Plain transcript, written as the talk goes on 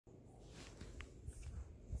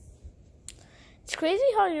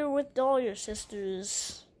crazy how you're with all your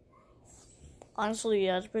sisters. Honestly,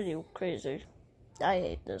 yeah, it's pretty crazy. I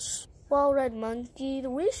hate this. Well, Red Monkey,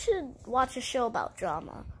 we should watch a show about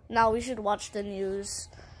drama. Now we should watch the news.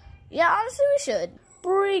 Yeah, honestly, we should.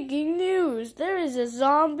 Breaking news. There is a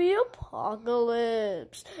zombie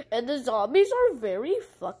apocalypse. And the zombies are very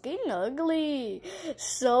fucking ugly.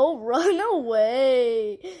 So run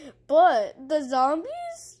away. But the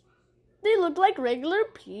zombies, they look like regular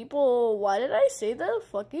people. Why did I say they're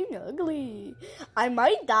fucking ugly? I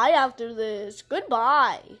might die after this.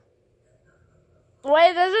 Goodbye.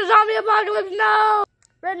 Wait, there's a zombie apocalypse. No!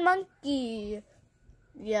 Red Monkey.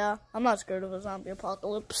 Yeah, I'm not scared of a zombie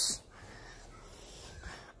apocalypse.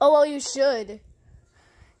 Oh, well, you should.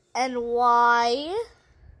 And why?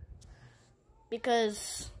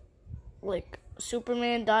 Because, like,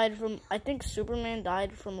 Superman died from, I think Superman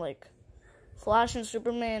died from, like, Flash and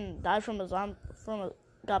Superman died from a zombie,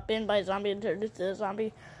 got bitten by a zombie and turned into a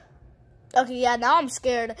zombie. Okay, yeah, now I'm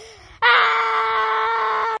scared.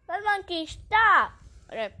 Ah! Red Monkey, stop!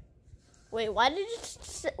 Okay. Wait, why did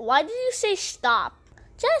you say stop?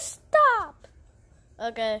 Just stop!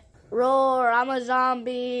 Okay. Roar, I'm a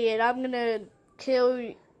zombie, and I'm gonna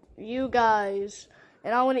kill you guys.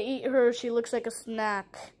 And I wanna eat her, she looks like a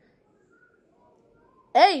snack.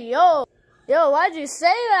 Hey, yo! Yo, why'd you say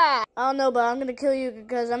that? I don't know, but I'm gonna kill you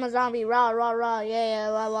because I'm a zombie. Rah, rah, rah, yeah,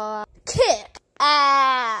 rah, rah. Kick!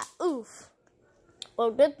 Ah! Oof.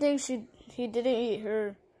 Well, good thing he didn't eat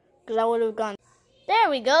her, because I would have gone. There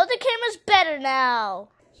we go, the camera's better now.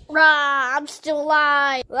 Rah, I'm still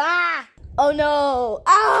alive. Rah! Oh no!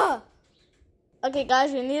 Ah! Okay,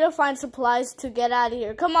 guys, we need to find supplies to get out of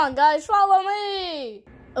here. Come on, guys, follow me!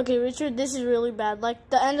 Okay, Richard, this is really bad. Like,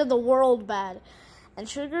 the end of the world bad. And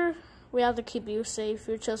Sugar, we have to keep you safe.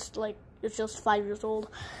 You're just 5 years old.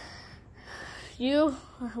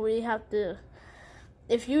 We have to...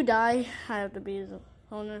 If you die, I have to be the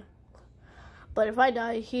owner. But if I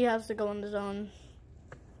die, he has to go on his own.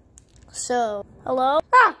 So, hello?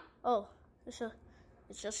 Ah! Oh, it's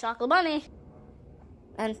just Chocolate Bunny.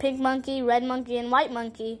 And Pink Monkey, Red Monkey, and White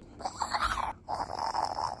Monkey.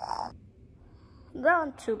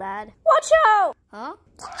 Not too bad. Watch out! Huh?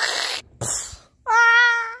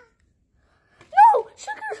 Ah! No!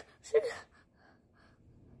 Sugar!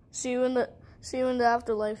 See you in the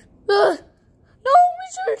afterlife. Ugh! No,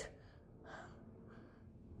 Richard!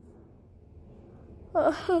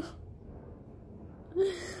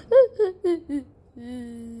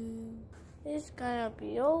 It's gonna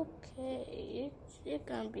be okay. It's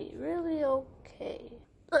gonna be really okay.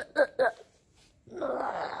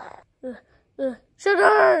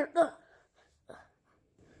 Sugar!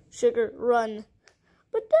 Sugar, run.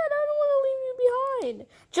 But Dad, I don't want to leave you behind.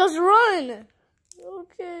 Just run.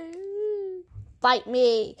 Okay. Fight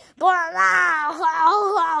me.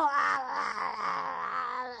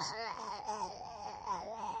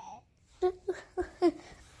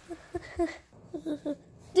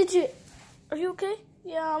 Are you okay?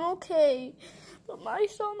 Yeah, I'm okay. But I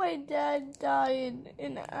saw my dad die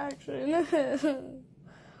in an accident.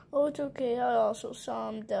 Oh, it's okay. I also saw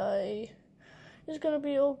him die. It's gonna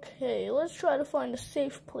be okay. Let's try to find a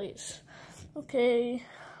safe place. Okay,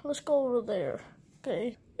 let's go over there.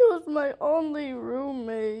 Okay. It was my only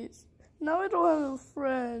roommate. Now I don't have a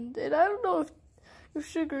friend. And I don't know if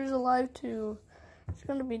Sugar's alive too. It's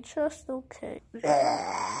gonna be just okay. Sugar,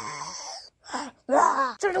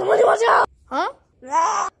 watch out! Huh?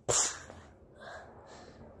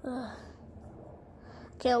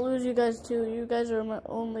 Can't lose you guys too. You guys are my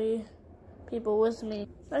only people with me.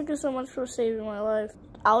 Thank you so much for saving my life.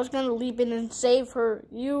 I was gonna leap in and save her.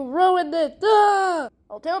 You ruined it. Ah!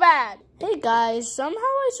 Oh, too bad. Hey guys, somehow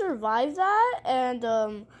I survived that, and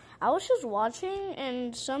I was just watching,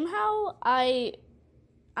 and somehow I'm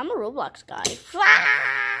a Roblox guy.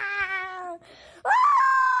 Ah!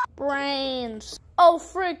 Ah! Brains. Oh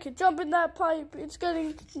frick! Jump in that pipe. It's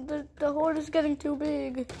getting the horde is getting too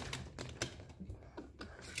big.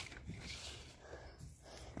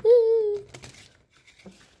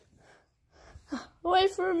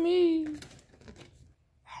 Wait for me.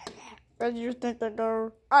 Where do you think they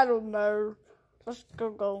go? I don't know. Let's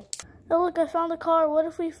go. Oh look, I found a car. What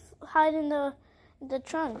if we hide in the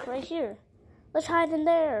trunk right here? Let's hide in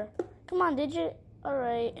there. Come on, Digit. All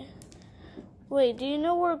right. Wait, do you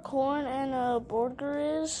know where Corn and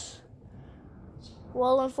Borger is?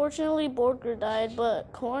 Well, unfortunately, Borger died,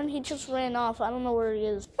 but Corn, he just ran off. I don't know where he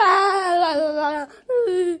is. Oh,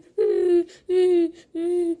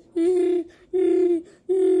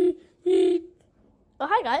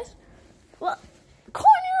 hi, guys. Well,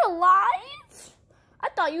 Corn, you're alive? I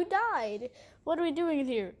thought you died. What are we doing in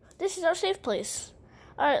here? This is our safe place.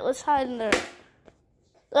 Alright, let's hide in there.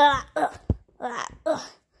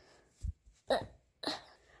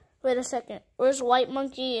 Wait a second. Where's White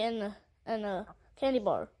Monkey and a candy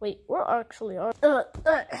bar? Wait, where actually are?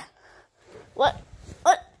 What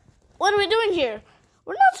are we doing here?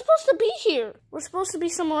 We're not supposed to be here. We're supposed to be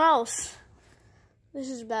somewhere else. This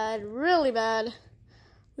is bad, really bad.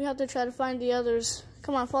 We have to try to find the others.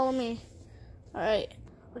 Come on, follow me. All right.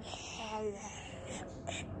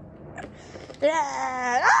 Did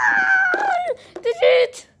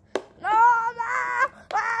it? No!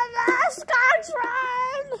 Scar's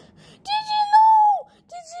run! Did you know?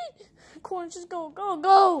 Did you? Corn, just go.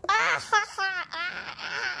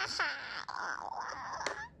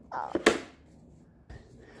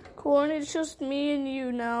 Corn, it's just me and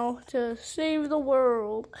you now to save the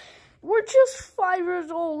world. We're just 5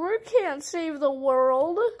 years old. We can't save the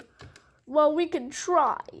world. Well, we can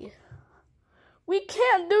try. We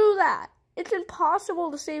can't do that. It's impossible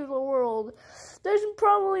to save the world. There's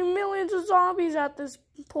probably millions of zombies at this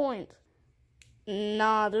point.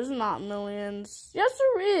 Nah, there's not millions. Yes,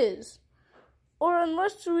 there is. Or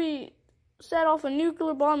unless we set off a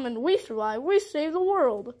nuclear bomb and we survive, we save the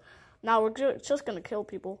world. Now we're just gonna kill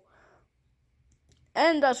people.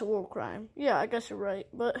 And that's a war crime. Yeah, I guess you're right,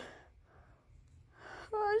 but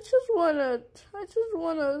I just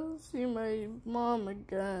wanna see my mom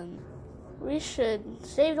again. We should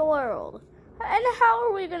save the world. And how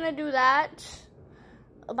are we gonna do that?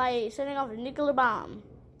 By setting off a nuclear bomb.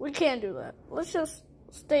 We can't do that. Let's just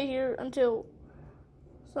stay here until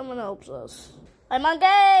someone helps us. Hi,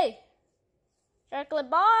 Monkey! Chocolate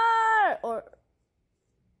bar! Or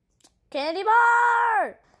candy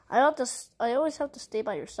bar! I always have to stay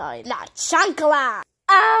by your side. La chancla!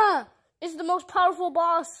 Ah! It's the most powerful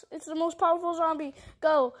boss. It's the most powerful zombie.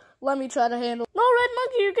 Go. Let me try to handle. No, Red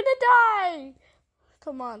Monkey, you're gonna die.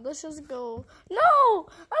 Come on, let's just go. No!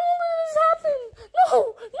 I won't let this happen.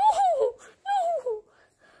 No!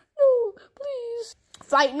 No, please.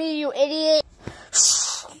 Fight me, you idiot.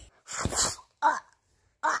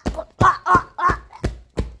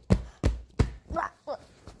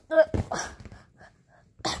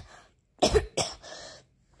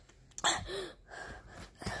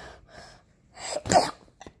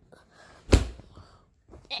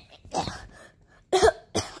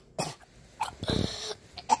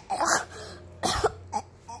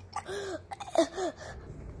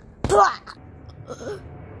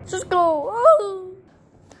 Just go. Oh.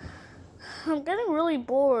 I'm getting really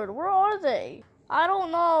bored. Where are they? I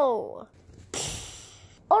don't know.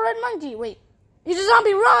 Oh, Red Monkey. Wait. He's a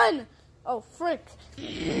zombie. Run. Oh, frick.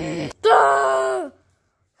 It's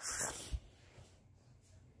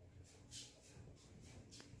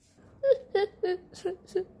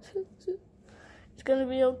gonna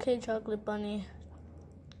be okay, Chocolate Bunny.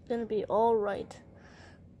 It's gonna be alright.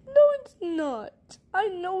 No, it's not. I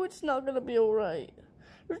know it's not gonna be alright.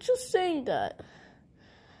 You're just saying that.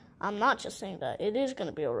 I'm not just saying that. It is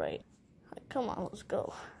gonna be alright. Come on, let's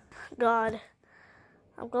go. God,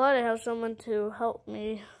 I'm glad I have someone to help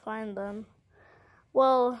me find them.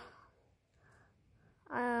 Well,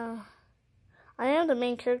 I am the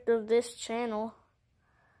main character of this channel.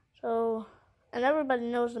 So, and everybody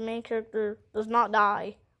knows the main character does not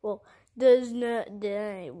die. Well, does not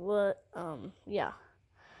die. What? Yeah.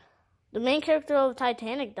 The main character of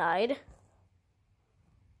Titanic died.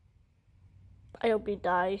 I hope he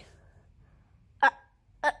died.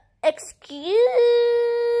 Excuse.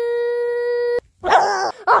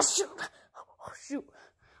 Oh shoot! Oh shoot!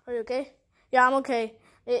 Are you okay? Yeah, I'm okay.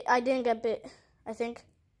 I didn't get bit. I think.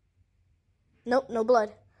 Nope, no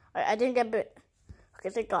blood. I didn't get bit. Okay,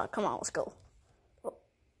 thank God. Come on, let's go. Oh.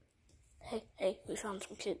 Hey, we found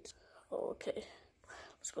some kids. Oh, okay.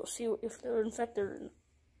 Let's go see if they're infected or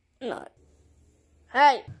not.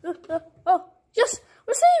 Hey! Oh, yes!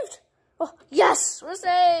 We're saved! Oh, yes! We're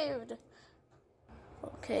saved!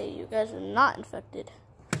 Okay, you guys are not infected.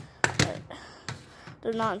 Alright.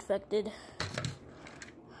 They're not infected.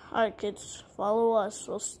 Alright, kids. Follow us.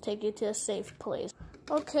 We'll take you to a safe place.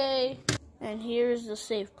 Okay. And here's the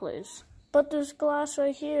safe place. But there's glass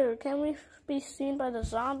right here. Can we be seen by the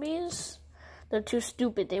zombies? They're too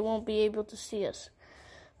stupid. They won't be able to see us.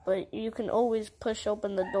 But you can always push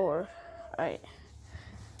open the door. Alright.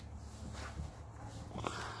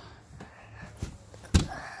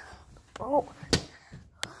 Oh.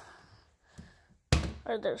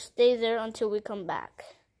 Alright, there. Stay there until we come back.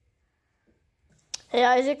 Hey,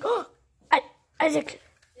 Isaac. Isaac.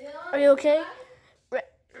 Are you okay?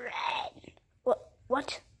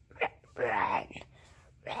 What?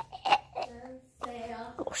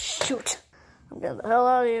 Oh, shoot. I'm getting the hell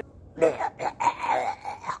out of here.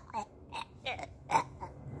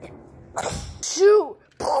 shoot!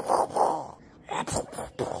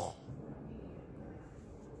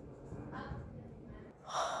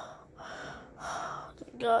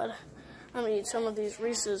 God, I'm gonna eat some of these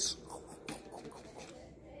Reese's.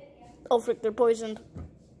 Oh frick, they're poisoned.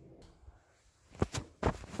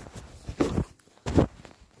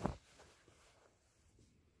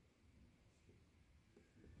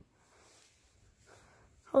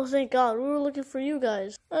 Oh, thank God, we were looking for you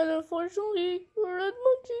guys. And unfortunately, Red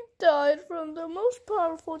Monkey died from the most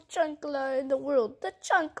powerful chancla in the world, the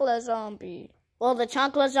chancla zombie. Well, the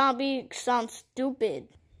chancla zombie sounds stupid.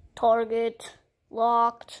 Target,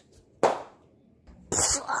 locked.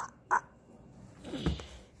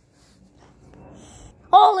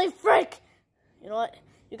 Holy frick! You know what?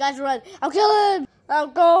 You guys run. I'll kill him! I'll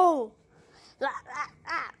go!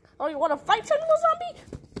 Oh, you want to fight chancla zombie?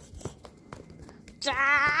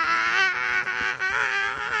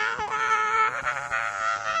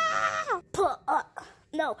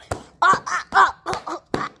 No.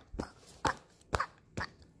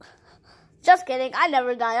 Just kidding. I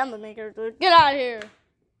never die. I'm the main character. Get out of here.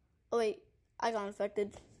 Oh, wait. I got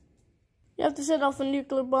infected. You have to set off a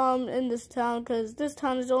nuclear bomb in this town because this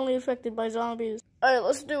town is only affected by zombies. Alright,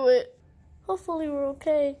 let's do it. Hopefully we're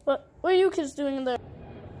okay. But what are you kids doing in there?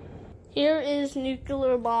 Here is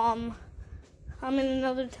nuclear bomb. I'm in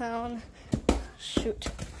another town. Shoot.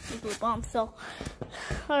 Nuclear bomb fell.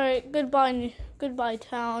 Alright, goodbye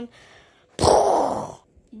town.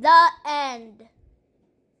 The end.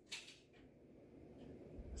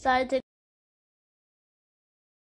 Decided to